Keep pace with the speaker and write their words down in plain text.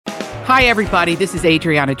Hi, everybody. This is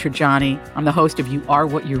Adriana Trajani. I'm the host of You Are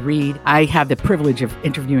What You Read. I have the privilege of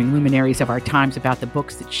interviewing luminaries of our times about the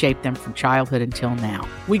books that shaped them from childhood until now.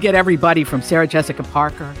 We get everybody from Sarah Jessica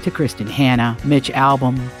Parker to Kristen Hanna, Mitch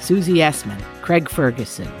Albom, Susie Essman, Craig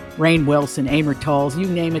Ferguson, Rainn Wilson, Amor Tolls, you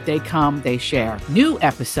name it, they come, they share. New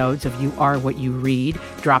episodes of You Are What You Read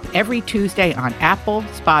drop every Tuesday on Apple,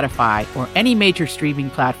 Spotify, or any major streaming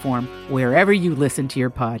platform wherever you listen to your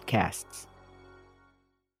podcasts.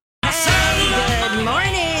 Good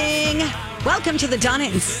morning. Welcome to the Donna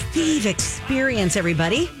and Steve Experience,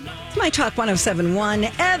 everybody. It's My Talk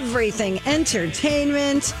 107.1, Everything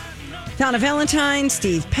Entertainment. Donna Valentine,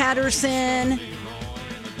 Steve Patterson,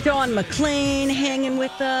 Dawn McLean hanging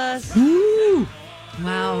with us. Woo!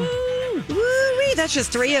 Wow. Woo-wee, that's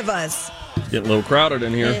just three of us. Getting a little crowded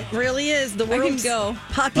in here. It really is. The world's go.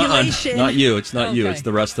 population. Not you. It's not you. Okay. It's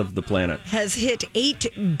the rest of the planet. Has hit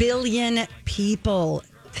 8 billion people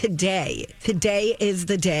today. Today is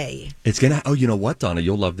the day. It's going to, you know what, Donna?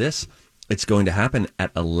 You'll love this. It's going to happen at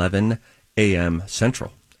 11 a.m.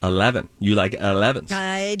 Central. 11. You like 11s.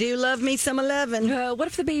 I do love me some 11. What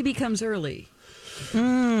if the baby comes early?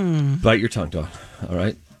 Bite your tongue, Dawn. All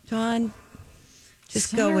right? Dawn,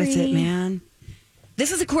 just go with it, man.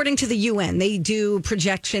 This is according to the UN. They do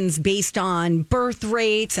projections based on birth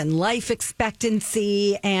rates and life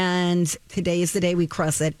expectancy. And today is the day we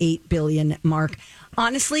cross that 8 billion mark.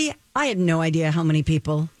 Honestly, I had no idea how many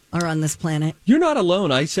people are on this planet. You're not alone.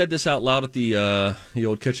 I said this out loud at the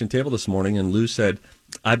old kitchen table this morning, and Lou said,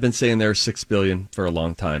 I've been saying there's 6 billion for a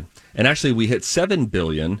long time. And actually, we hit 7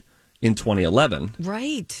 billion in 2011.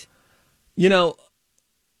 Right. You know,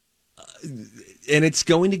 and it's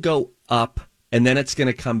going to go up, and then it's going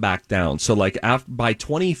to come back down. So, like, by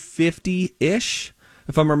 2050-ish,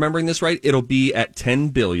 if I'm remembering this right, it'll be at 10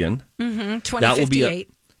 billion. 2058. That will be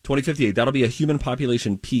 2058. That'll be a human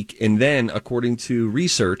population peak. And then, according to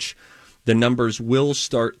research, the numbers will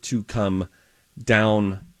start to come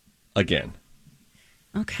down again.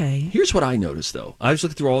 Okay. Here's what I noticed, though. I was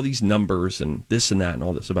looking through all these numbers and this and that and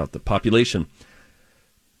all this about the population.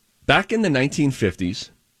 Back in the 1950s,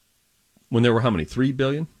 when there were how many? 3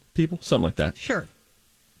 billion people? Something like that. Sure.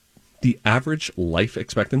 The average life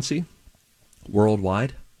expectancy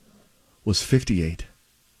worldwide was 58.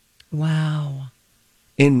 Wow.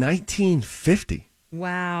 In 1950.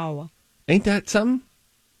 Wow. Ain't that something?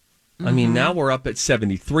 I mean, now we're up at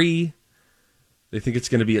 73. They think it's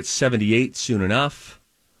going to be at 78 soon enough.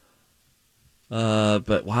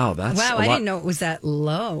 But wow, that's Wow, a I lot. didn't know it was that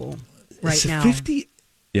low right now. 50?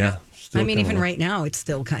 Yeah. I mean, kinda even low. right now, it's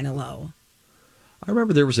still kind of low. I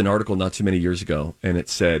remember there was an article not too many years ago, and it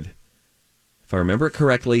said, if I remember it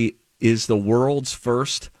correctly, is the world's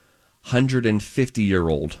first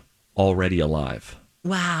 150-year-old already alive?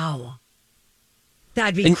 Wow.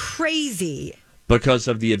 That'd be crazy. Because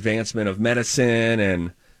of the advancement of medicine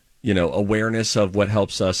and, you know, awareness of what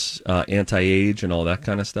helps us anti-age and all that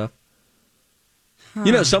kind of stuff.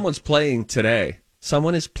 You know, someone's playing today.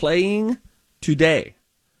 Someone is playing today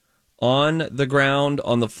on the ground,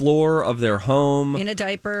 on the floor of their home. In a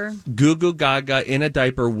diaper. Goo goo gaga in a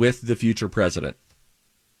diaper with the future president.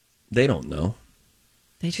 They don't know.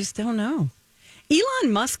 They just don't know.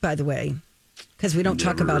 Elon Musk, by the way, because we don't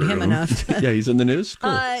talk about him enough. Yeah, he's in the news.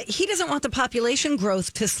 Cool. He doesn't want the population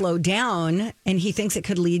growth to slow down, and he thinks it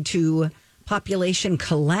could lead to population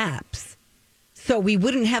collapse. So we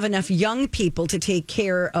wouldn't have enough young people to take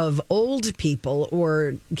care of old people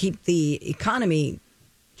or keep the economy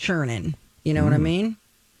churning. You know what I mean?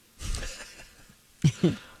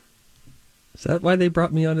 Is that why they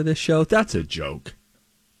brought me onto this show? That's a joke.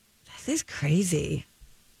 This is crazy.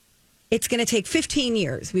 It's going to take 15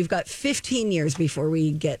 years. We've got 15 years before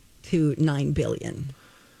we get to 9 billion.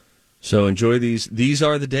 So enjoy these. These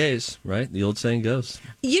are the days, right? The old saying goes.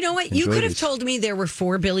 You know what? You Enjoy could have these. told me there were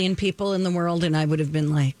 4 billion people in the world, and I would have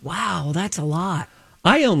been like, wow, that's a lot.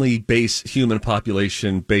 I only base human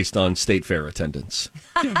population based on state fair attendance.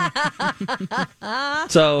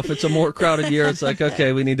 So if it's a more crowded year, it's like,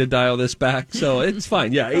 okay, we need to dial this back. So it's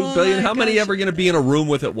fine. Yeah, 8 billion. How many ever going to be in a room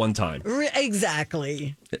with at one time?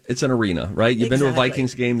 Exactly. It's an arena, right? You've been to a Exactly.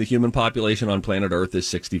 Vikings game. The human population on planet Earth is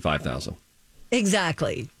 65,000.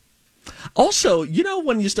 Exactly. Also, you know,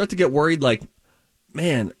 when you start to get worried, like,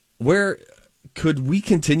 man, where could we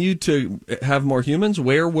continue to have more humans?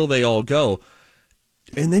 Where will they all go?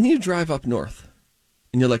 And then you drive up north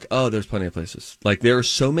and you're like, oh, there's plenty of places. Like, there are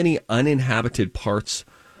so many uninhabited parts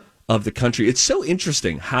of the country. It's so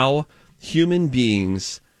interesting how human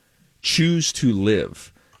beings choose to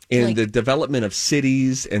live and Like- the development of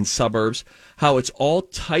cities and suburbs, how it's all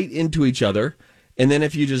tight into each other. And then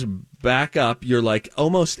if you just back up, you're like,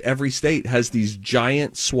 almost every state has these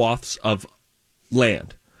giant swaths of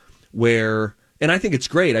land where, and I think it's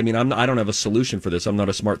great. I mean, I don't have a solution for this. I'm not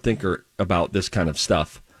a smart thinker about this kind of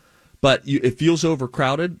stuff. But it feels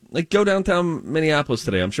overcrowded. Like, go downtown Minneapolis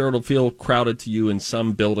today. I'm sure it'll feel crowded to you in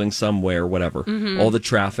some building somewhere, whatever. All the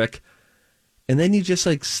traffic. And then you just,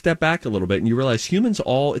 like, step back a little bit and you realize humans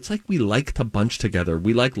it's like we like to bunch together.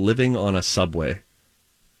 We like living on a subway.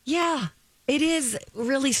 Yeah, it is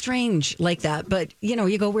really strange like that. But,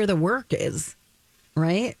 you go where the work is,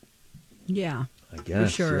 right? Yeah, I guess,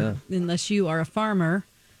 for sure. yeah. Unless you are a farmer.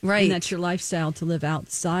 Right. And that's your lifestyle to live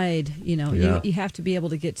outside. Yeah. You have to be able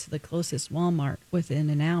to get to the closest Walmart within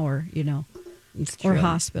an hour, It's or true.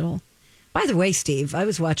 hospital. By the way, Steve, I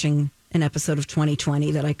was watching an episode of 2020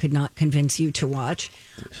 that I could not convince you to watch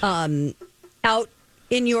out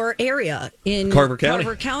in your area in Carver County.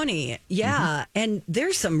 Carver County. Yeah. And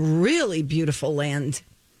there's some really beautiful land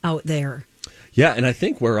out there. Yeah, and I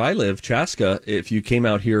think where I live, Chaska, if you came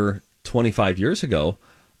out here 25 years ago,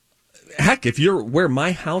 heck, if you're where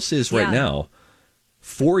my house is right now,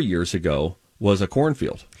 4 years ago was a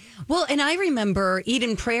cornfield. Well, and I remember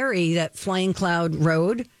Eden Prairie, that Flying Cloud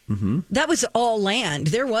Road. That was all land.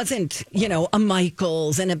 There wasn't, a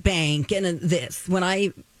Michael's and a bank and this. When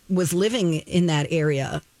I was living in that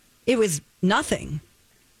area, it was nothing.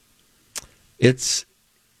 It's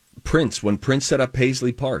Prince. When Prince set up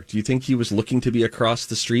Paisley Park, do you think he was looking to be across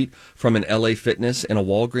the street from an LA Fitness and a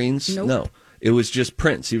Walgreens? Nope. No. It was just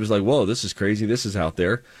Prince. He was like, whoa, this is crazy. This is out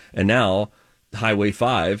there. And now Highway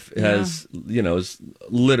 5 has, is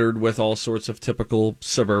littered with all sorts of typical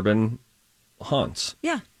suburban haunts.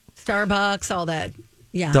 Yeah. Starbucks, all that.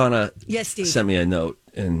 Yeah. Donna Yes, Steve. sent me a note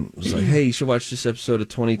and was like, hey, you should watch this episode of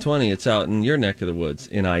 2020. It's out in your neck of the woods.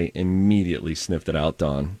 And I immediately sniffed it out,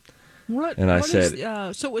 Dawn. What? And I what said-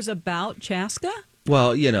 is, so it was about Chaska?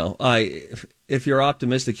 Well, if you're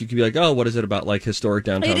optimistic, you could be like, oh, what is it about, like, historic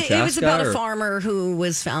downtown Chaska? It was about a farmer who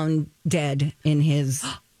was found dead in his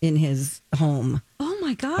home. Oh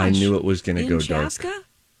my gosh! I knew it was going to In go dark. Chaska?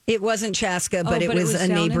 It wasn't Chaska, but Oh, it but it was was a down in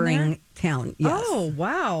there? neighboring town. Yes. Oh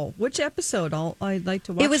wow! Which episode? I'd like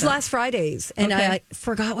to watch. It was that. last Friday's, and Okay. I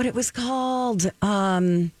forgot what it was called.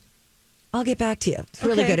 I'll get back to you. It's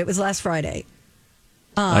really Okay. good. It was last Friday.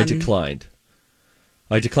 I declined.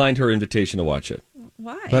 I declined her invitation to watch it.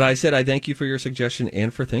 Why? But I said, I thank you for your suggestion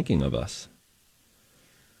and for thinking of us.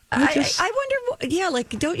 I wonder, like,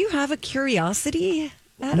 don't you have a curiosity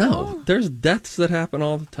at No, all? there's deaths that happen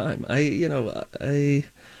all the time. Maybe I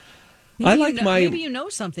like you know, my... Maybe you know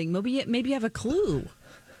something. Maybe you have a clue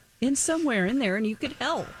in somewhere in there, and you could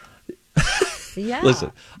help. Yeah.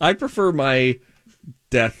 Listen, I prefer my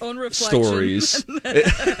death On reflection. stories.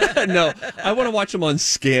 No, I want to watch them on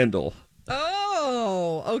Scandal.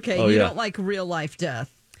 Oh, okay. Oh, you yeah. don't like real life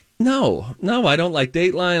death. No, I don't like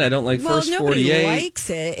Dateline. I don't like Well, First nobody 48. likes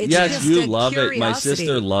it. It's yes, just you a love it. My curiosity.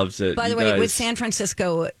 sister loves it. By the You way, it guys- was San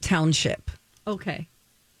Francisco Township, Okay.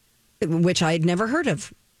 which I had never heard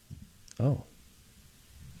of. Oh,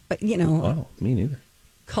 But, wow. Me neither.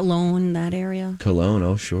 Cologne, that area. Cologne.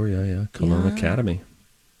 Oh, sure. Yeah. Cologne Yeah. Academy.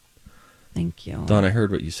 Thank you. Don, I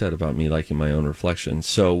heard what you said about me liking my own reflection.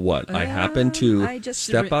 So what? I happened to I just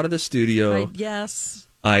step out of the studio. Yes.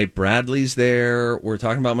 Bradley's there. We're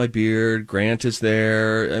talking about my beard. Grant is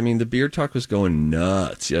there. I mean, the beard talk was going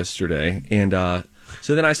nuts yesterday. And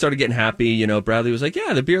so then I started getting happy. Bradley was like,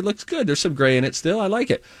 yeah, the beard looks good. There's some gray in it still. I like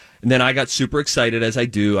it. And then I got super excited, as I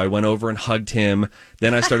do. I went over and hugged him.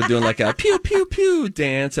 Then I started doing like a pew, pew, pew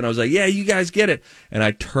dance. And I was like, yeah, you guys get it. And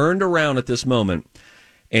I turned around at this moment,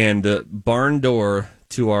 and the barn door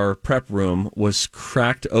to our prep room was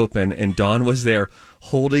cracked open, and Dawn was there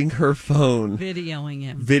holding her phone, Videoing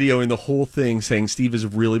him. videoing the whole thing, saying Steve has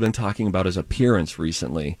really been talking about his appearance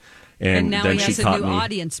recently. And now then he she has a caught new me.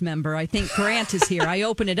 audience member. I think Grant is here. I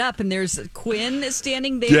open it up, and there's Quinn is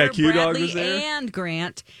standing there, Yeah, Q-Dog Bradley, was there. and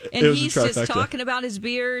Grant. It And was a he's just trifecta. talking about his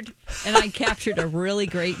beard, and I captured a really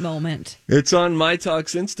great moment. It's on My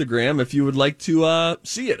Talk's Instagram if you would like to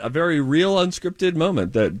see it. A very real, unscripted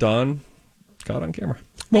moment that Dawn caught on camera.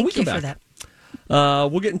 Well, Thank we you come for back. that.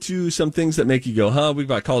 We'll get into some things that make you go, huh? We've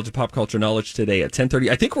got College of Pop Culture Knowledge today at 10:30.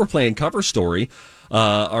 I think we're playing Cover Story,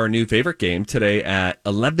 our new favorite game, today at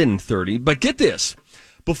 11:30. But get this.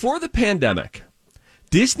 Before the pandemic,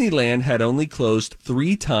 Disneyland had only closed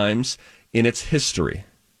 3 times in its history.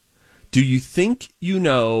 Do you think you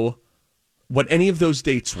know what any of those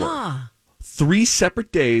dates were? 3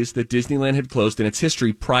 separate days that Disneyland had closed in its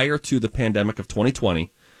history prior to the pandemic of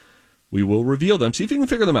 2020. We will reveal them. See if you can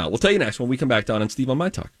figure them out. We'll tell you next when we come back, Don and Steve on My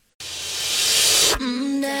Talk.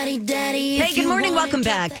 Hey, good morning. Welcome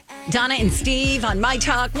back. Donna and Steve on My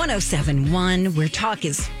Talk 107.1, where talk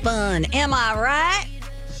is fun. Am I right?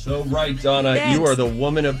 So right, Donna. Thanks. You are the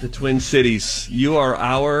woman of the Twin Cities. You are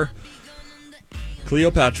our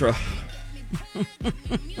Cleopatra.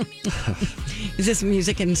 Is this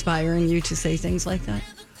music inspiring you to say things like that?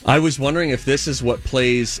 I was wondering if this is what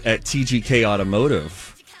plays at TGK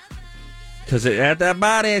Automotive. Because at that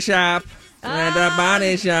body shop. At that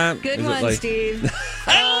body shop. Good Is it one, like- Steve.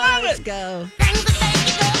 I love Let's it. go.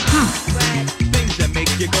 Things that make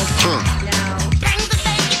you go.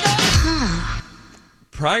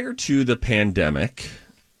 Prior to the pandemic,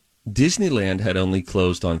 Disneyland had only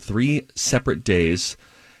closed on 3 separate days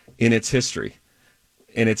in its history.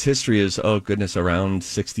 And its history is, oh goodness, around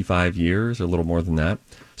 65 years or a little more than that.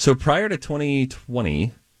 So prior to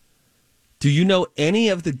 2020, do you know any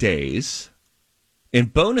of the days?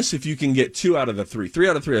 And bonus if you can get 2 out of the 3. 3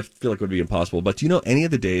 out of 3 I feel like would be impossible. But do you know any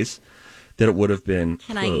of the days that it would have been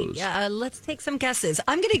closed? Let's take some guesses.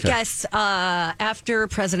 I'm going to guess after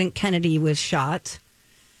President Kennedy was shot.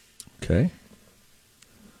 Okay.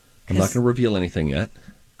 I'm not going to reveal anything yet.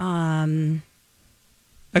 Actually,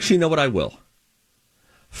 you know what? I will.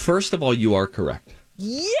 First of all, you are correct.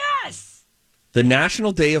 Yes! The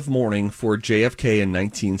National Day of Mourning for JFK in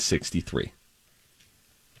 1963.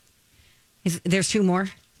 There's 2 more?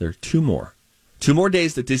 There are 2 more. 2 more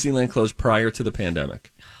days that Disneyland closed prior to the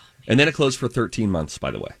pandemic. And then it closed for 13 months, by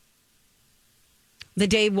the way. The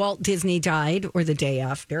day Walt Disney died or the day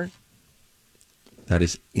after? That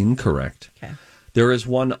is incorrect. Okay. There is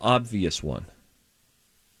one obvious one.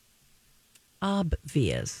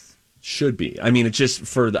 Obvious. Should be. I mean, it's just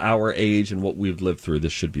for our age and what we've lived through,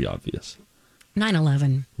 this should be obvious.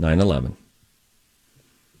 9/11. 9/11.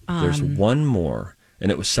 There's one more, and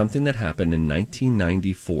it was something that happened in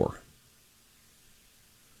 1994.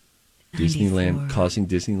 Disneyland, causing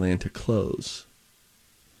Disneyland to close.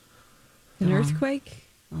 An earthquake?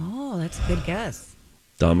 Oh, that's a good guess.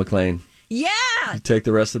 Don McLean, Yeah! take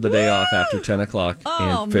the rest of the day off after 10 o'clock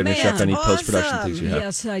Oh, and finish up man, any post-production awesome. things you have.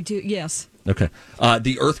 Yes, I do. Yes. Okay.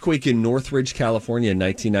 The earthquake in Northridge, California in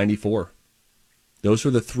 1994. Those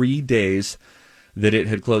were the 3 days that it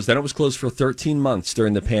had closed. Then it was closed for 13 months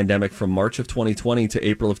during the pandemic from March of 2020 to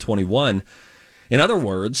April of 21. In other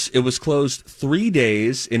words, it was closed 3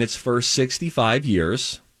 days in its first 65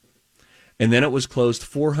 years, and then it was closed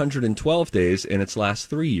 412 days in its last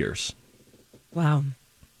 3 years. Wow.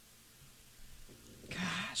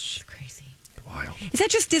 Gosh. That's crazy. Wild. Is that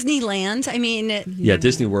just Disneyland? I mean, Yeah,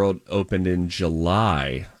 Disney World opened in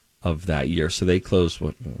July of that year, so they closed,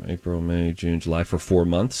 April, May, June, July, for 4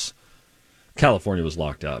 months. California was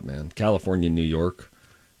locked up, man. California and New York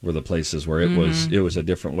were the places where it was a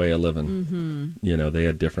different way of living. Mm-hmm. You know, they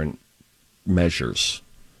had different measures.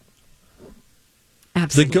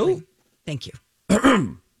 absolutely. Thank you.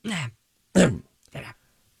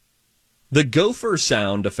 The gopher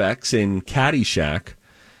sound effects in Caddyshack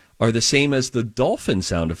are the same as the dolphin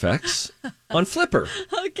sound effects on Flipper.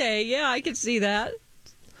 Okay, yeah, I can see that.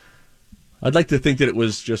 I'd like to think that it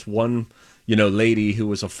was just one, lady who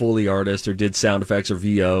was a Foley artist or did sound effects or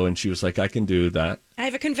VO, and she was like, I can do that. I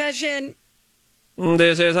have a confession.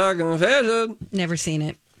 This is a confession. Never seen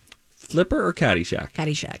it. Flipper or Caddyshack?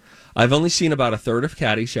 Caddyshack. I've only seen about a third of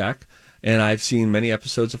Caddyshack, and I've seen many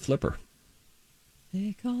episodes of Flipper.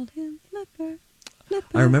 They called him Flipper.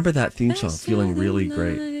 Flipper. I remember that theme song feeling really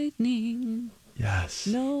great. Lightning, Yes.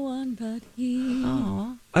 no one but he.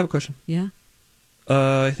 Oh. I have a question. Yeah,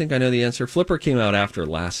 I think I know the answer. Flipper came out after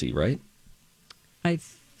Lassie, right? I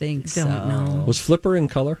think so. Don't know. Was Flipper in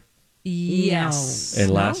color? Yes.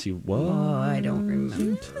 And Lassie was? Oh, I don't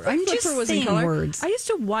remember. I'm just Flipper was in saying color. words. I used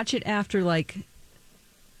to watch it after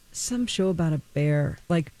some show about a bear,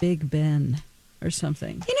 like Big Ben or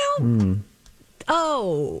something.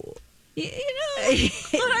 Oh. You know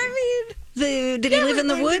what I mean? Did he live in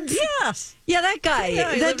the woods? Yes. Yeah, that guy.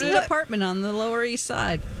 Yeah, he That's lived in an apartment on the Lower East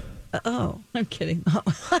Side. Oh. I'm kidding.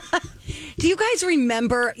 Do you guys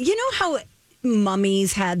remember, how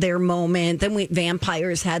mummies had their moment, then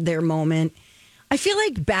vampires had their moment? I feel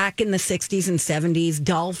like back in the 60s and 70s,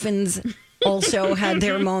 dolphins also had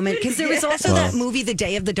their moment, because there was also that movie, The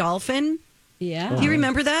Day of the Dolphin. Yeah. Do you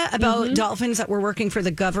remember that? About dolphins that were working for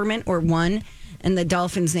the government, or one, and the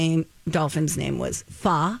dolphin's name was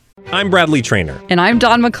Fa. I'm Bradley Trainer. And I'm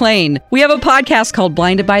Don McClain. We have a podcast called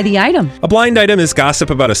Blinded by the Item. A blind item is gossip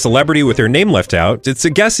about a celebrity with their name left out. It's a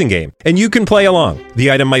guessing game, and you can play along.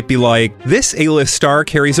 The item might be like, this A-list star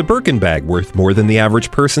carries a Birkin bag worth more than the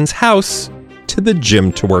average person's house to the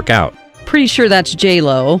gym to work out. Pretty sure that's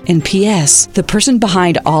J-Lo. And P.S. the person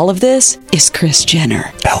behind all of this is Kris Jenner,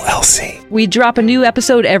 LLC. We drop a new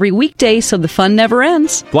episode every weekday so the fun never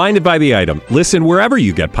ends. Blinded by the Item. Listen wherever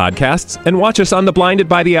you get podcasts and watch us on the Blinded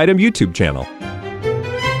by the Item YouTube channel.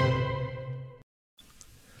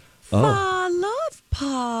 Pa, love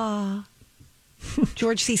Pa.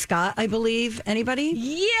 George C. Scott, I believe. Anybody?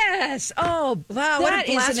 Yes. Oh, Wow, what a that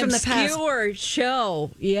is blast an from the past. obscure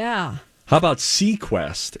show. Yeah. How about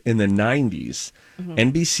Sequest in the 90s?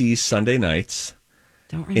 NBC Sunday nights.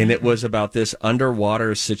 Don't remember. And it was about this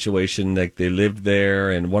underwater situation. Like they lived there,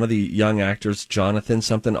 and one of the young actors, Jonathan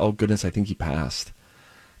something. Oh goodness, I think he passed.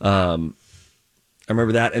 I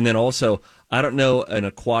remember that. And then also, I don't know, an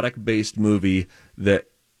aquatic-based movie that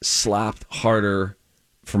slapped harder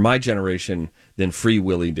for my generation than Free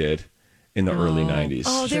Willy did in the early 90s.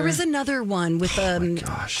 Oh, there was another one with my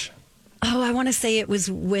gosh. Oh, I want to say it was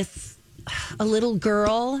with a little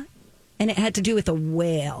girl, and it had to do with a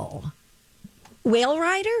whale. Whale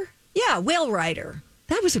Rider? Yeah, Whale Rider.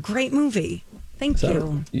 That was a great movie. Thank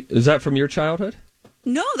you. Is that from your childhood?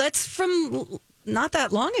 No, that's from not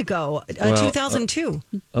that long ago, 2002.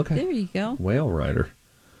 Okay. There you go. Whale Rider.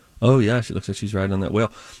 Oh, yeah, she looks like she's riding on that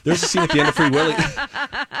whale. There's a scene at the end of Free Willy.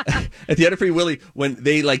 At the end of Free Willy, when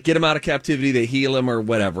they get him out of captivity, they heal him or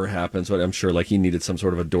whatever happens. But I'm sure he needed some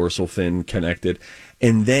sort of a dorsal fin connected.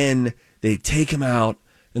 And then they take him out,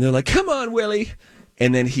 and they're like, "Come on, Willy!"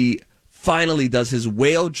 And then he finally does his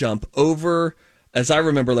whale jump over, as I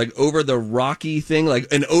remember, over the rocky thing,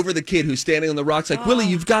 and over the kid who's standing on the rocks, "Willy,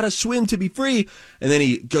 you've got to swim to be free." And then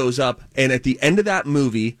he goes up, and at the end of that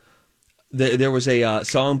movie, there was a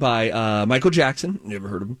song by Michael Jackson. Never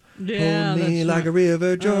heard of him. Yeah, Hold me like a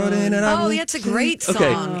river, Jordan. And I will that's a great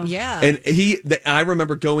song. Okay. Yeah. And I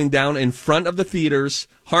remember going down in front of the theaters,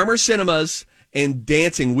 Harmer Cinemas, and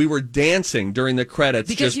dancing. We were dancing during the credits,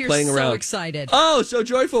 Because just you're playing so around. excited. Oh, so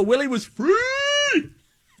joyful. Willie was free.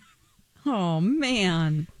 Oh,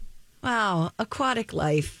 man. Wow, aquatic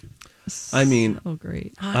life. I mean, Oh,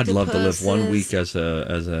 great. I'd love to live 1 Octopuses. week as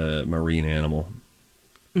a marine animal.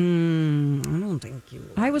 I don't think you.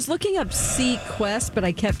 I was looking up Sequest, but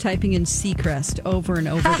I kept typing in Seacrest over and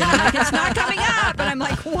over again. I'm like, it's not coming up. And I'm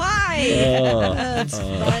like, why? That's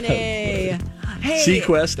funny. Hey,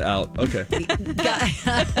 Sequest out. Okay.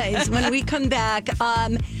 guys, when we come back,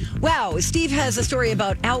 wow, Steve has a story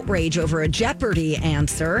about outrage over a Jeopardy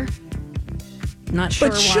answer. Not sure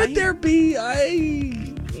But why. should there be?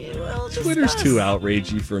 Well, just Twitter's us. too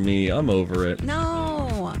outragey for me. I'm over it.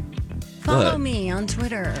 No. Follow What? me on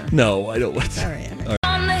Twitter. No, I don't. All right.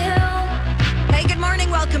 Hey, good morning.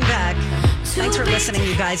 Welcome back. Thanks for listening,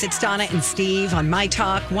 you guys. It's Donna and Steve on My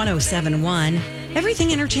Talk 1071.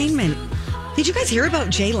 Everything Entertainment. Did you guys hear about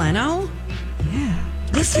Jay Leno? Yeah.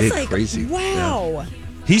 This I is did. Crazy. wow.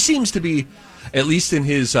 He seems to be, at least in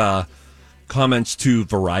his comments to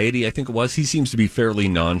Variety, I think it was, he seems to be fairly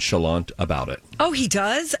nonchalant about it. Oh, he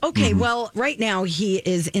does? Okay, well, right now he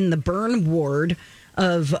is in the burn ward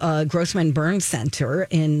of Grossman Burn Center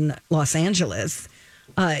in Los Angeles.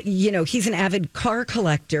 He's an avid car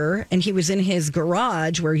collector, and he was in his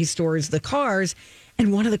garage where he stores the cars,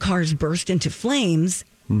 and one of the cars burst into flames.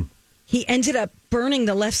 He ended up burning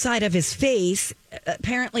the left side of his face.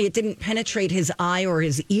 Apparently, it didn't penetrate his eye or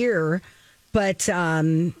his ear, but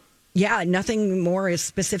nothing more is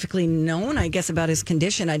specifically known, I guess, about his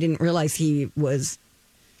condition. I didn't realize he was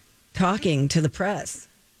talking to the press.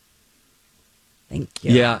 Thank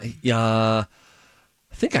you. Yeah.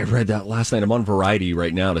 I think I read that last night. I'm on Variety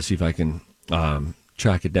right now to see if I can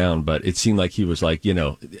track it down, but it seemed like he was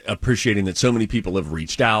appreciating that so many people have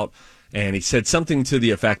reached out. And he said something to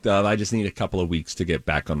the effect of, "I just need a couple of weeks to get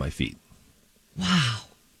back on my feet." Wow.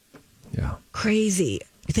 Yeah. Crazy.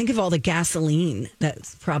 Think of all the gasoline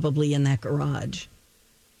that's probably in that garage.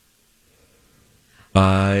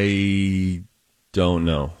 I don't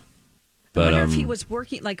know. But I wonder if he was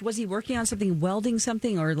working, was he working on something, welding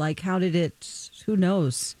something, or how did it, who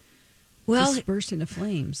knows? Well, Just burst into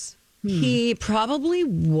flames. he probably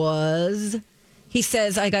was. He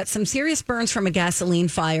says, "I got some serious burns from a gasoline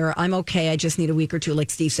fire. I'm okay. I just need a week or two," like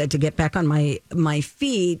Steve said, to get back on my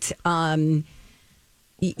feet.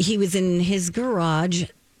 He was in his garage.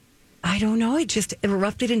 I don't know. It just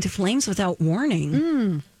erupted into flames without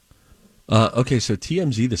warning. Okay, so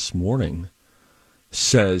TMZ this morning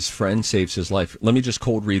says friend saves his life. Let me just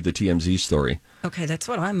cold read the TMZ story. Okay, that's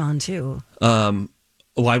what I'm on too.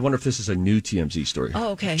 Well, I wonder if this is a new TMZ story. Oh,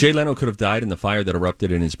 okay. Jay Leno could have died in the fire that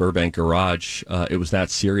erupted in his Burbank garage. It was that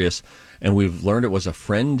serious. And we've learned it was a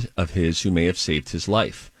friend of his who may have saved his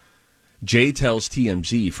life. Jay tells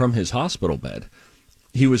TMZ from his hospital bed,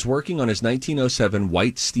 He was working on his 1907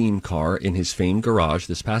 white steam car in his famed garage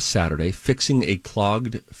this past Saturday, fixing a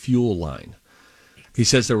clogged fuel line. He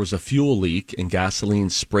says there was a fuel leak and gasoline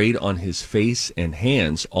sprayed on his face and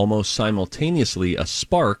hands. Almost simultaneously, a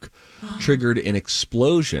spark triggered an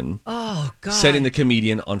explosion, setting the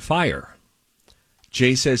comedian on fire.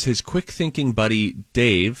 Jay says his quick-thinking buddy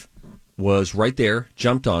Dave was right there,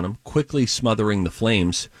 jumped on him, quickly smothering the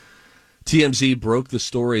flames. TMZ broke the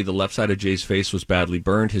story. The left side of Jay's face was badly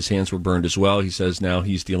burned. His hands were burned as well. He says now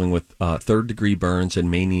he's dealing with third-degree burns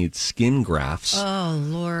and may need skin grafts. Oh,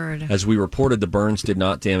 Lord. As we reported, the burns did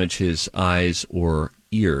not damage his eyes or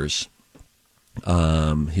ears.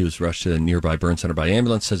 He was rushed to the nearby burn center by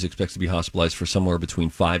ambulance. Says he expects to be hospitalized for somewhere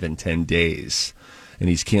between 5 and 10 days. And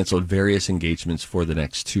he's canceled various engagements for the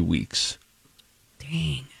next 2 weeks.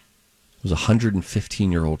 Dang. It was a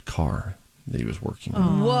 115-year-old car that he was working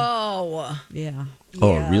on. Whoa. Yeah.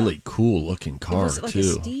 Oh, a really cool-looking car, Was it like too. a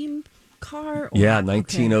steam car? Or, Yeah,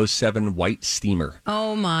 1907 white steamer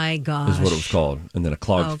Oh, my gosh. is what it was called. And then a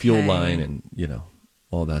clogged fuel Okay. line and,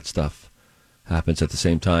 all that stuff happens at the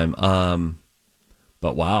same time.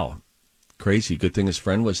 But wow, crazy. Good thing his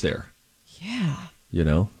friend was there. Yeah.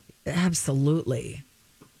 Absolutely.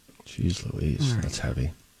 Jeez Louise, that's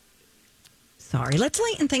heavy. Sorry. Let's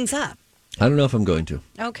lighten things up. I don't know if I'm going to.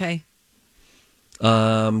 Okay.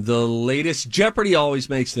 The latest Jeopardy always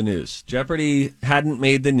makes the news. Jeopardy hadn't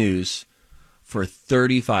made the news for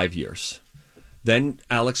 35 years. Then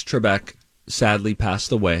Alex Trebek sadly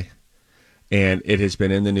passed away, and it has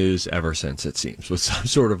been in the news ever since, it seems, with some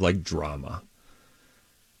sort of like drama.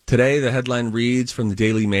 Today, the headline reads from the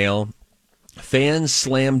Daily Mail, fans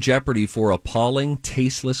slam Jeopardy for appalling,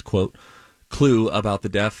 tasteless, quote, clue about the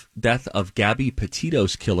death of Gabby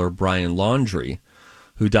Petito's killer, Brian Laundrie,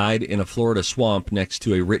 who died in a Florida swamp next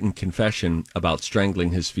to a written confession about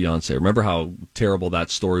strangling his fiancée. Remember how terrible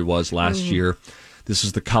that story was last year? This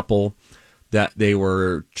is the couple that they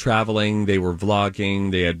were traveling, they were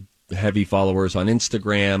vlogging, they had heavy followers on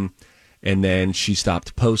Instagram, and then she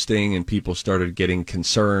stopped posting and people started getting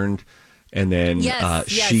concerned, and then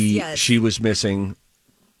she was missing,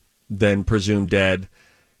 then presumed dead,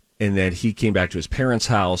 and then he came back to his parents'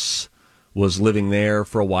 house, was living there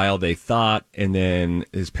for a while, they thought, and then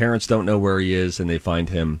his parents don't know where he is, and they find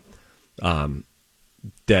him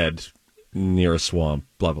dead near a swamp,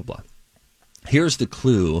 blah, blah, blah. Here's the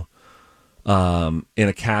clue in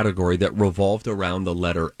a category that revolved around the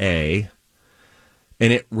letter A,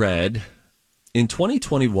 and it read, in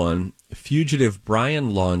 2021, fugitive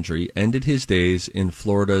Brian Laundrie ended his days in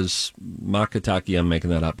Florida's Makataki, I'm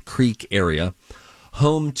making that up, Creek area,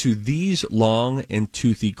 home to these long and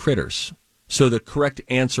toothy critters. So the correct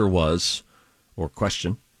answer was, or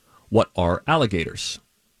question, what are alligators?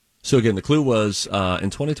 So again, the clue was, in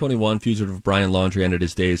 2021, fugitive Brian Laundrie ended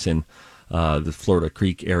his days in the Florida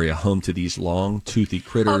Creek area, home to these long, toothy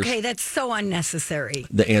critters. Okay, that's so unnecessary.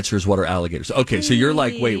 The answer is, what are alligators? Okay, so you're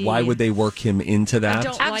like, wait, why would they work him into that? I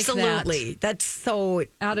don't like Absolutely. That's so...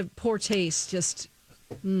 out of poor taste. Just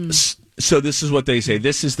So this is what they say.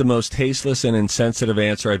 This is the most tasteless and insensitive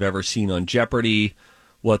answer I've ever seen on Jeopardy.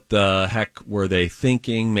 What the heck were they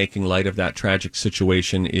thinking? Making light of that tragic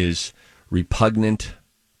situation is repugnant.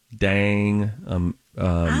 Dang. I'm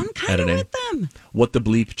kind of with them. What the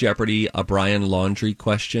bleep, Jeopardy? A Brian Laundrie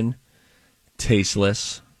question.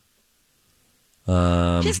 Tasteless.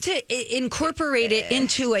 Just to incorporate it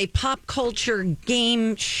into a pop culture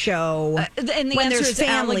game show. and the when answer there's is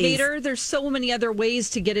families. alligator. There's so many other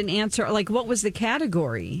ways to get an answer. Like, what was the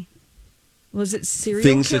category? Was it serial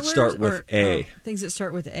Things that killers start with or- A. things that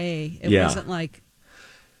start with A. It Yeah. wasn't like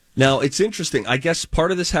Now, it's interesting. I guess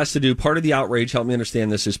part of this has to do, part of the outrage, help me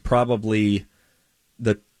understand this, is probably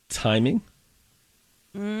the timing.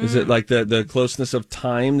 Is it like the closeness of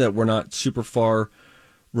time that we're not super far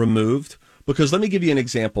removed? Because let me give you an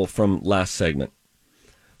example from last segment.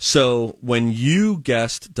 So when you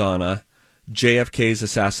guessed, Donna, JFK's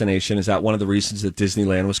assassination, is that one of the reasons that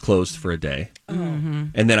Disneyland was closed for a day? Mm-hmm.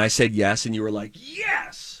 And then I said yes, and you were like,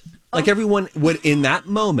 yes! Like everyone would, in that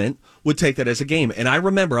moment, would take that as a game. And I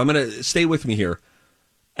remember, I'm going to stay with me here.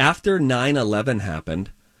 After 9/11 happened,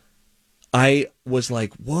 I was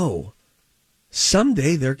like, whoa,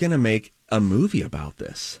 someday they're going to make a movie about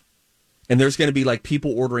this. And there's going to be like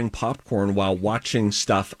people ordering popcorn while watching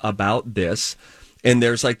stuff about this. And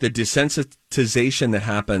there's like the desensitization that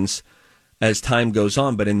happens as time goes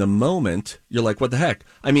on. But in the moment, you're like, what the heck?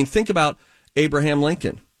 I mean, think about Abraham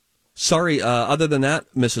Lincoln. Sorry, other than that,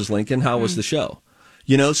 Mrs. Lincoln, how was the show?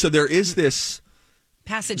 You know, so there is this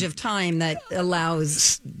Passage of time that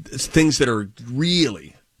allows... things that are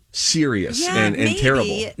really serious Yeah, and maybe,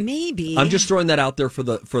 terrible. Maybe. I'm just throwing that out there for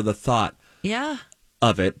the thought Yeah.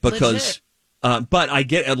 of it because, but I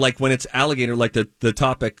get like when it's alligator, like the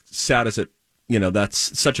topic, sad as it,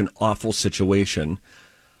 that's such an awful situation.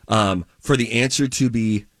 For the answer to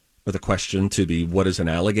be, or the question to be, what is an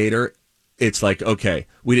alligator? It's like, okay,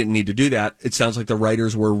 we didn't need to do that. It sounds like the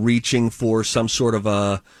writers were reaching for some sort of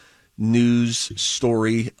a news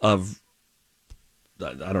story of,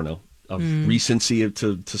 I don't know, of recency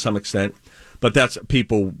to some extent. But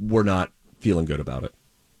people were not feeling good about it.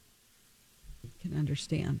 Can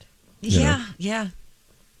understand. Yeah.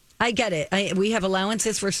 I get it. We have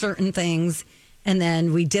allowances for certain things, and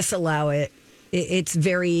then we disallow it. It's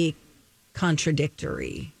very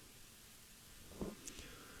contradictory.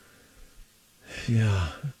 Yeah.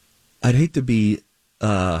 I'd hate to be,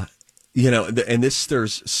 and this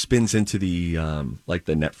spins into the, like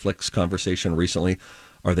the Netflix conversation recently.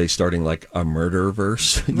 Are they starting like a murder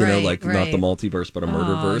verse? Not the multiverse, but a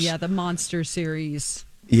murder verse? Yeah, the monster series.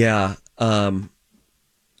 Yeah.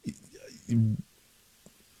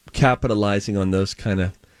 Capitalizing on those kind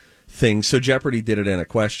of things. So Jeopardy did it in a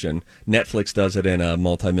question. Netflix does it in a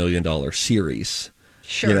multi-million-dollar series.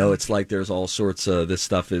 Sure. It's like there's all sorts of, this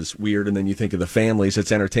stuff is weird, and then you think of the families.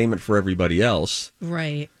 It's entertainment for everybody else.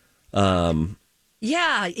 Right.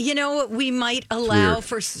 Yeah, we might allow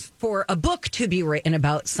for a book to be written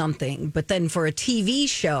about something, but then for a TV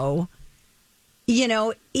show,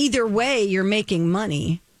 either way, you're making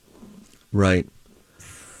money. Right.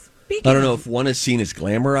 I don't know if one is seen as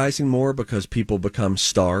glamorizing more because people become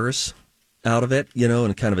stars out of it,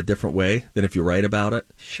 in kind of a different way than if you write about it.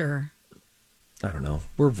 Sure. I don't know.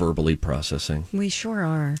 We're verbally processing. We sure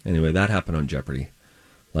are. Anyway, that happened on Jeopardy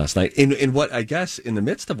last night. In what I guess in the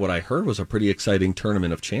midst of what I heard was a pretty exciting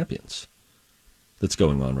Tournament of Champions that's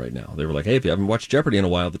going on right now. They were like, hey, if you haven't watched Jeopardy in a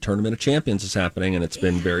while, the Tournament of Champions is happening, and it's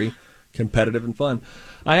been very competitive and fun.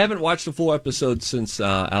 I haven't watched a full episode since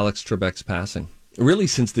Alex Trebek's passing. Really,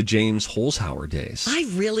 since the James Holzhauer days. I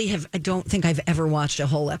don't think I've ever watched a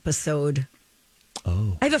whole episode.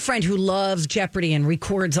 Oh. I have a friend who loves Jeopardy and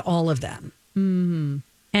records all of them. Mm-hmm.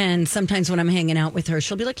 And sometimes when I'm hanging out with her,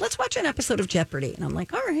 she'll be like, let's watch an episode of Jeopardy. And I'm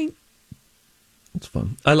like, all right. It's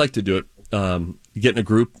fun. I like to do it. You get in a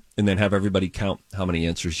group and then have everybody count how many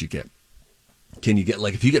answers you get. Can you get,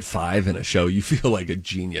 like, if you get 5 in a show, you feel like a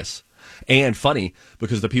genius. And funny,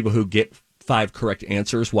 because the people who get 5 correct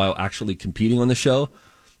answers while actually competing on the show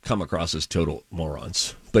come across as total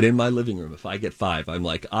morons. But in my living room, if I get 5, I'm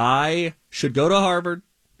like, I should go to Harvard.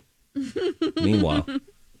 Meanwhile,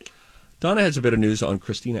 Donna has a bit of news on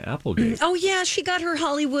Christina Applegate. Oh, yeah. She got her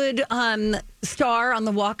Hollywood star on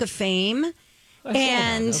the Walk of Fame.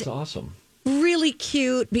 That was awesome. Really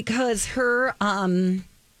cute because her...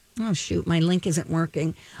 oh, shoot, my link isn't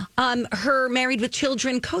working. Her Married with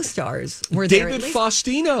Children co-stars were there. David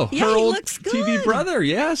Faustino, yeah, her old looks good. TV brother.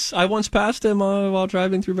 Yes, I once passed him while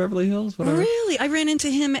driving through Beverly Hills. Whatever. Really? I ran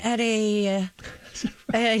into him at a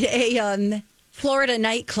Florida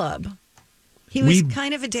nightclub. He was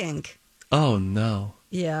kind of a dink. Oh, no.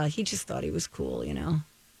 Yeah, he just thought he was cool,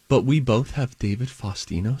 But we both have David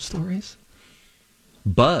Faustino stories.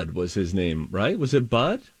 Bud was his name, right? Was it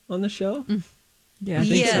Bud on the show? Yeah, I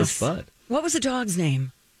think it was Bud. What was the dog's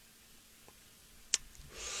name?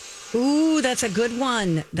 Ooh, that's a good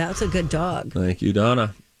one. That's a good dog. Thank you,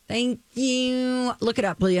 Donna. Thank you. Look it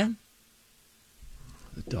up, will you?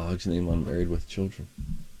 The dog's name on Married with Children.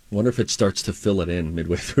 I wonder if it starts to fill it in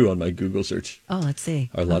midway through on my Google search. Oh, let's see.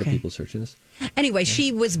 Are a lot of people searching this? Anyway,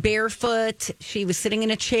 she was barefoot. She was sitting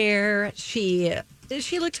in a chair. She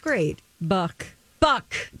looked great. Buck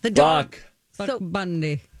The dog. Buck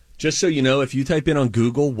Bundy. Just so you know, if you type in on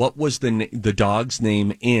Google, what was the dog's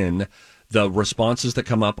name in, the responses that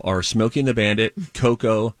come up are Smokey and the Bandit,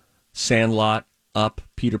 Coco, Sandlot, Up,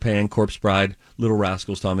 Peter Pan, Corpse Bride, Little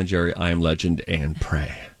Rascals, Tom and Jerry, I Am Legend, and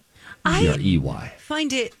Prey. Prey.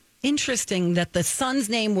 Find it interesting that the son's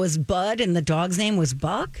name was Bud and the dog's name was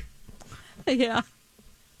Buck. Yeah.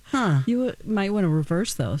 Huh. You might want to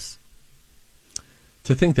reverse those.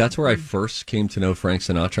 To think that's where I first came to know Frank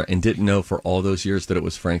Sinatra and didn't know for all those years that it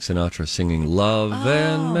was Frank Sinatra singing Love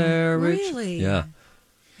and Marriage. Really? Yeah.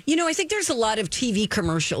 I think there's a lot of TV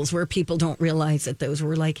commercials where people don't realize that those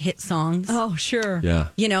were like hit songs. Oh, sure. Yeah.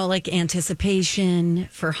 Like Anticipation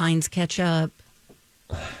for Heinz Ketchup.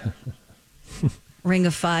 Ring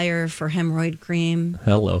of Fire for hemorrhoid cream.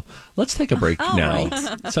 Hello. Let's take a break now.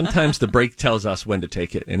 Right. Sometimes the break tells us when to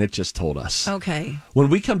take it, and it just told us. Okay. When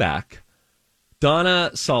we come back,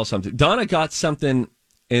 Donna saw something. Donna got something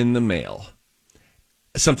in the mail.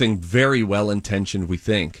 Something very well-intentioned, we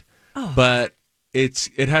think. Oh. But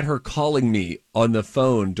it had her calling me on the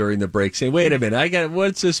phone during the break saying, wait a minute,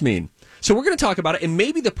 what's this mean? So we're going to talk about it, and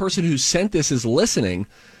maybe the person who sent this is listening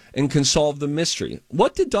and can solve the mystery.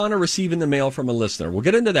 What did Donna receive in the mail from a listener? We'll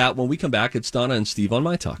get into that when we come back. It's Donna and Steve on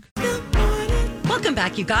My Talk. Welcome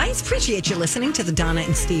back, you guys. Appreciate you listening to the Donna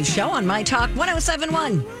and Steve show on My Talk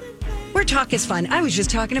 107.1. Where talk is fun. I was just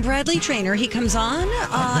talking to Bradley Trainer. He comes on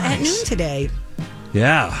at noon today.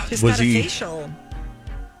 Yeah. Just got a facial.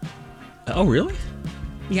 Oh, really?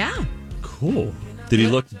 Yeah. Cool. Did he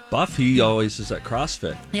look buff? He always is at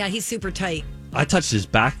CrossFit. Yeah, he's super tight. I touched his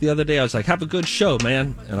back the other day. I was like, have a good show,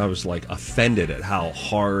 man. And I was like offended at how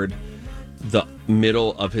hard the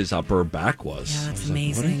middle of his upper back was. Yeah, that's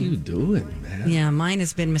amazing. amazing. What are you doing, man? Yeah, mine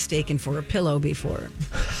has been mistaken for a pillow before.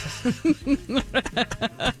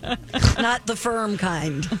 Not the firm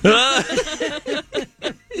kind.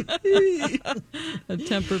 A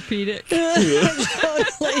Tempur-Pedic.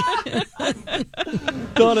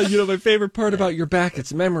 Donna, my favorite part about your back,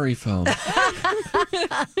 it's memory foam.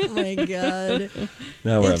 Oh, my God.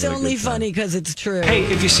 Now we're It's having a only good time. funny because it's true. Hey,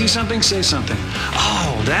 if you see something, say something.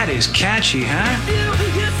 Oh, that is catchy, huh?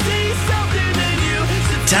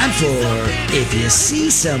 Time for If You See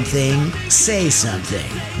Something, Say Something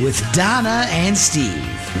with Donna and Steve.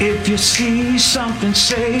 If you see something,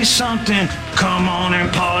 say something. Come on and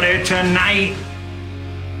party tonight.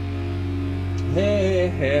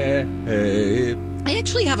 Hey. I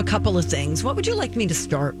actually have a couple of things. What would you like me to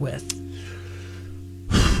start with?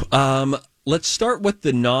 Let's start with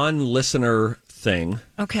the non-listener thing.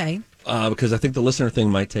 Okay. Because I think the listener thing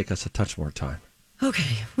might take us a touch more time.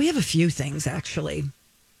 Okay. We have a few things, actually.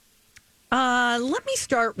 Let me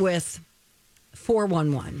start with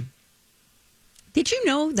 411. Did you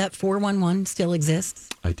know that 411 still exists?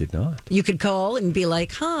 I did not. You could call and be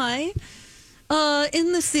like, hi,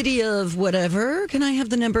 in the city of whatever, can I have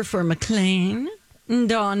the number for McLean?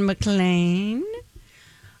 Don McLean?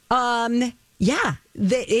 Yeah,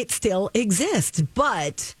 it still exists,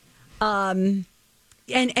 but, and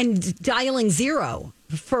dialing 0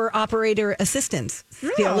 for operator assistance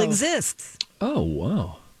still exists. Oh,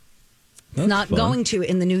 wow. It's not fun. going to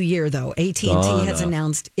in the new year, though. AT&T has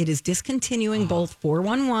announced it is discontinuing both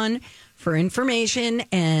 411 for information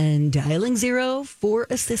and dialing 0 for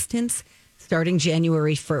assistance starting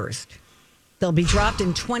January 1st. They'll be dropped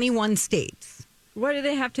in 21 states. Why do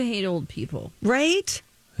they have to hate old people? Right?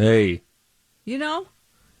 Hey. You know?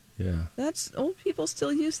 Yeah. That's old people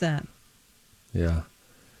still use that. Yeah.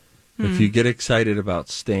 If you get excited about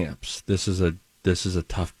stamps, this is a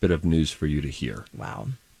tough bit of news for you to hear. Wow.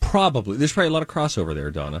 Probably. There's probably a lot of crossover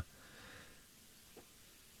there, Donna.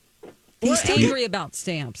 We're angry about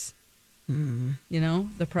stamps. You know,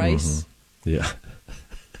 the price. Yeah.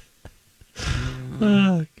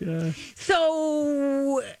 Oh, gosh.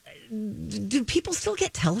 So, do people still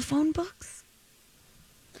get telephone books?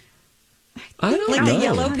 I don't Like know. the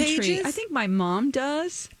yellow Country. pages? I think my mom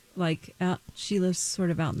does. Like, she lives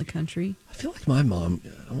sort of out in the country. I feel like my mom,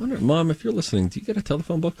 I wonder, Mom, if you're listening, do you get a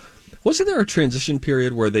telephone book? Wasn't there a transition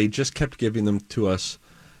period where they just kept giving them to us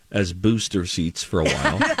as booster seats for a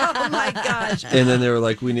while? Oh, my gosh. And then they were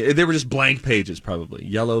like, they were just blank pages, probably.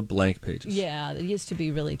 Yellow blank pages. Yeah, it used to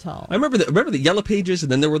be really tall. I remember the yellow pages,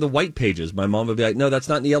 and then there were the white pages. My mom would be like, no, that's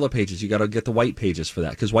not in the yellow pages. You got to get the white pages for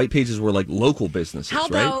that. Because white pages were like local businesses, How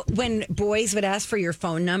right? about when boys would ask for your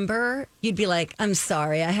phone number, you'd be like, I'm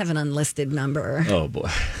sorry, I have an unlisted number. Oh, boy.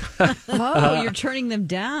 Oh, you're turning them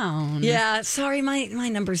down. Yeah, sorry, my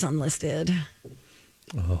number's unlisted.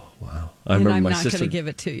 Oh, wow. I And remember I'm my not going sister. to give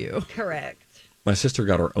it to you. Correct. My sister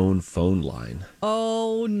got her own phone line.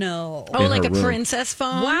 Oh, no. Oh, In like her a room. princess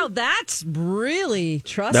phone? Wow, that's really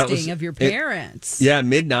trusting was- of your parents. Yeah,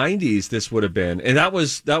 mid-'90s this would have been. And that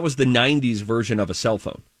was the 90s version of a cell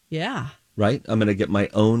phone, Yeah. right? I'm going to get my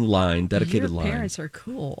own line, dedicated Your line. parents are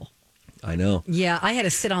cool. I know. Yeah, I had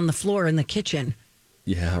to sit on the floor in the kitchen.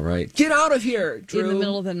 Yeah, right. Get out of here, Drew. In the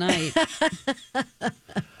middle of the night.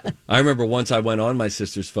 I remember once I went on my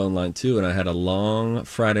sister's phone line, too, and I had a long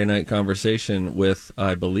Friday night conversation with,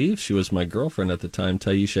 I believe she was my girlfriend at the time,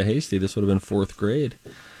 Taisha Hasty. This would have been 4th grade.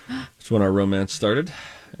 That's when our romance started.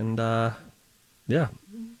 And, yeah,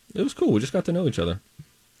 it was cool. We just got to know each other.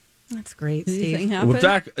 That's great, Did Steve. anything happen? Well,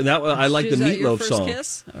 back, I like the Was that your Meatloaf first song.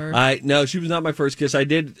 kiss, or? No, she was not my first kiss. I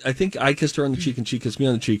think I kissed her on the cheek and she kissed me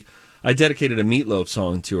on the cheek. I dedicated a Meatloaf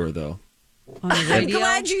song to her, though. On the I'm radio?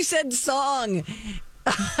 glad you said song.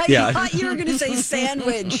 I Yeah. thought you were going to say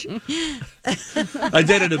sandwich. I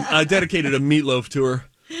dedicated a Meatloaf to her.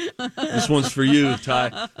 This one's for you,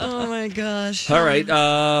 Ty. Oh, my gosh. All right.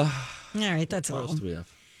 All right, that's What all. else do we have?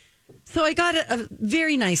 So I got a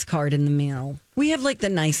very nice card in the mail. We have like the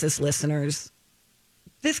nicest listeners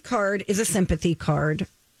this card is a sympathy card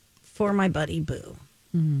for my buddy Boo.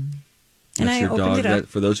 And That's I your opened dog. it up.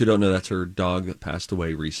 For those who don't know, that's her dog that passed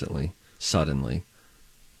away recently, suddenly.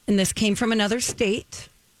 And this came from another state.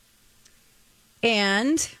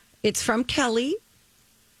 And it's from Kelly.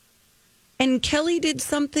 And Kelly did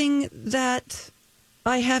something that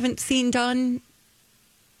I haven't seen done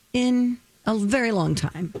in a very long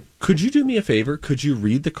time. Could you do me a favor? Could you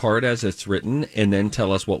read the card as it's written and then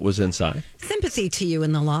tell us what was inside? Sympathy to you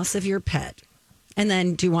in the loss of your pet. And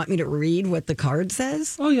then, do you want me to read what the card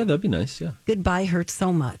says? Oh, yeah, that'd be nice, yeah. Goodbye hurts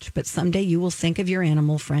so much, but someday you will think of your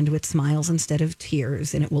animal friend with smiles instead of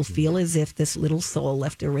tears, and it will feel as if this little soul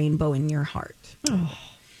left a rainbow in your heart. Oh.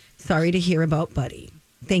 Sorry to hear about Buddy.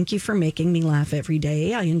 Thank you for making me laugh every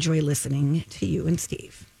day. I enjoy listening to you and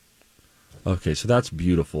Steve. Okay, so that's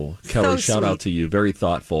beautiful. Kelly, shout out to you. Very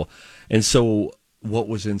thoughtful. And so what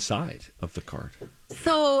was inside of the card?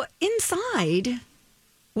 So inside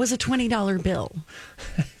was a $20 bill.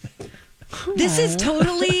 This is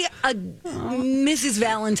totally a Mrs.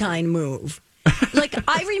 Valentine move. Like,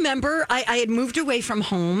 I remember I had moved away from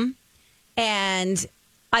home and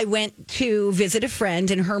I went to visit a friend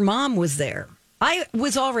and her mom was there. I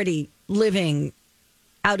was already living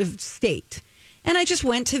out of state and I just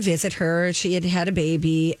went to visit her. She had had a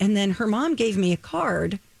baby and then her mom gave me a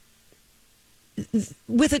card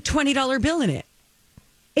with a $20 bill in it.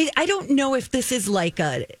 I don't know if this is like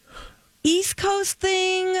a East Coast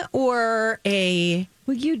thing or a...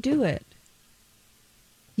 Well, you do it.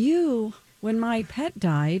 You, when my pet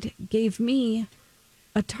died, gave me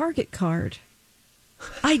a Target card.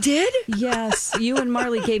 I did? Yes. You and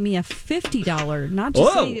Marley gave me a $50, not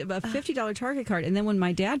just a $50 Target card. And then when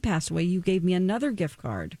my dad passed away, you gave me another gift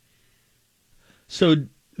card. So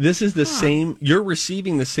this is the same, you're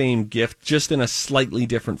receiving the same gift, just in a slightly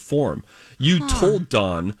different form. You told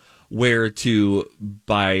Dawn where to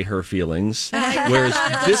buy her feelings, whereas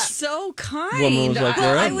this so kind. woman was like,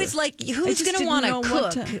 wherever. I was like, who's going to want to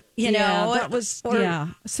cook? You know, that was,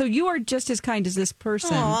 So you are just as kind as this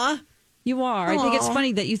person. Aw. You are. I think it's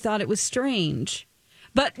funny that you thought it was strange,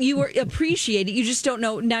 but you were appreciate it. You just don't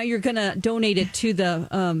know. Now you're going to donate it to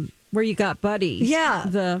the, where you got Buddy.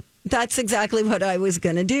 Yeah. That's exactly what I was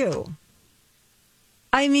going to do.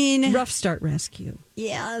 I mean... Rough Start Rescue.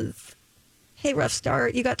 Yes. Hey, Rough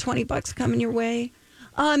Start, you got $20 coming your way.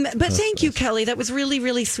 But thank you, Kelly. That was really,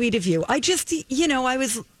 really sweet of you. I just, I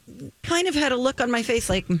was kind of had a look on my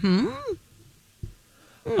face like,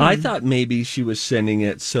 I thought maybe she was sending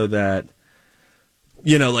it so that,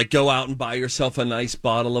 like go out and buy yourself a nice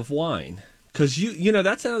bottle of wine. Because,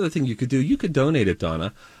 that's another thing you could do. You could donate it,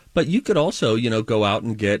 Donna. But you could also, go out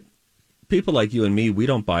and get... People like you and me, we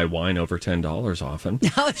don't buy wine over $10 often.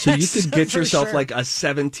 No, so you could get yourself like a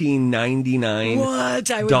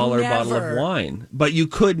 $17.99 bottle of wine. But you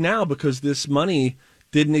could now because this money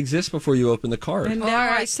didn't exist before you opened the card. And now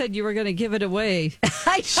I said you were going to give it away.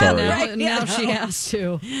 Sorry. Now she has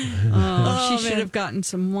to. She should have gotten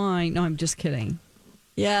some wine. No, I'm just kidding.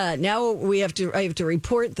 Yeah, now I have to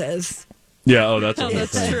report this. Yeah,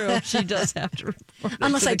 that's true. She does have to report it.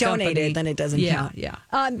 Unless I donate it, then it doesn't count. Yeah.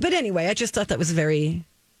 But anyway, I just thought that was very,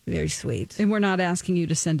 very sweet. And we're not asking you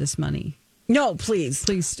to send us money. No, please.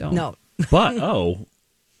 Please don't. No. But,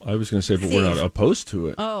 I was going to say, but we're not opposed to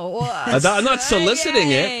it. Oh, I'm not soliciting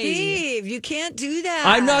it. Steve, you can't do that.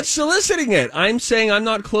 I'm not soliciting it. I'm saying I'm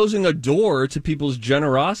not closing a door to people's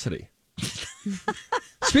generosity.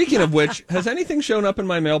 Speaking of which, has anything shown up in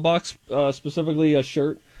my mailbox, specifically a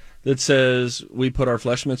shirt that says we put our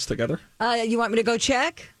flesh mitts together? You want me to go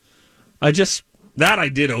check? I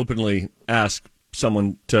did openly ask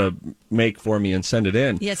someone to make for me and send it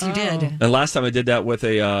in. Yes, you did. And last time I did that with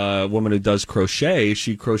a woman who does crochet,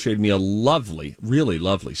 she crocheted me a lovely, really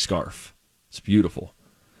lovely scarf. It's beautiful.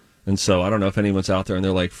 And so I don't know if anyone's out there and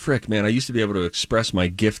they're like, frick, man, I used to be able to express my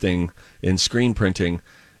gifting in screen printing,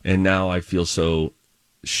 and now I feel so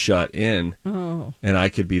shut in, and I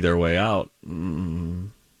could be their way out.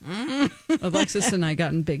 Alexis and I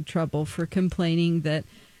got in big trouble for complaining that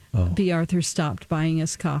B. Arthur stopped buying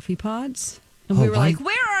us coffee pods. And we were like,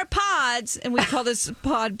 where are our pods? And we called us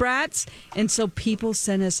pod brats. And so people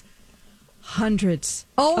sent us hundreds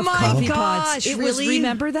of coffee pods. It was,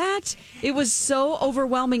 remember that? It was so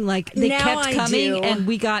overwhelming. Like, they kept coming and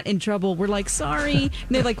we got in trouble. We're like, sorry. And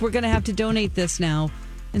they're like, we're going to have to donate this now.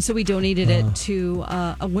 And so we donated it to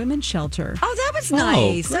a women's shelter. Oh, that was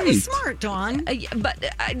nice. That was smart, Dawn. But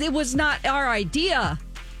it was not our idea.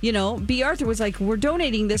 B. Arthur was like, we're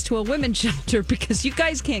donating this to a women's shelter because you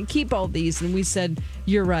guys can't keep all these. And we said,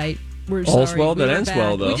 you're right. We're sorry. All's well that ends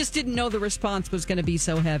well, though. We just didn't know the response was going to be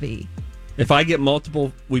so heavy. If I get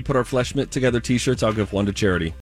multiple We Put Our Flesh Together t-shirts, I'll give one to charity.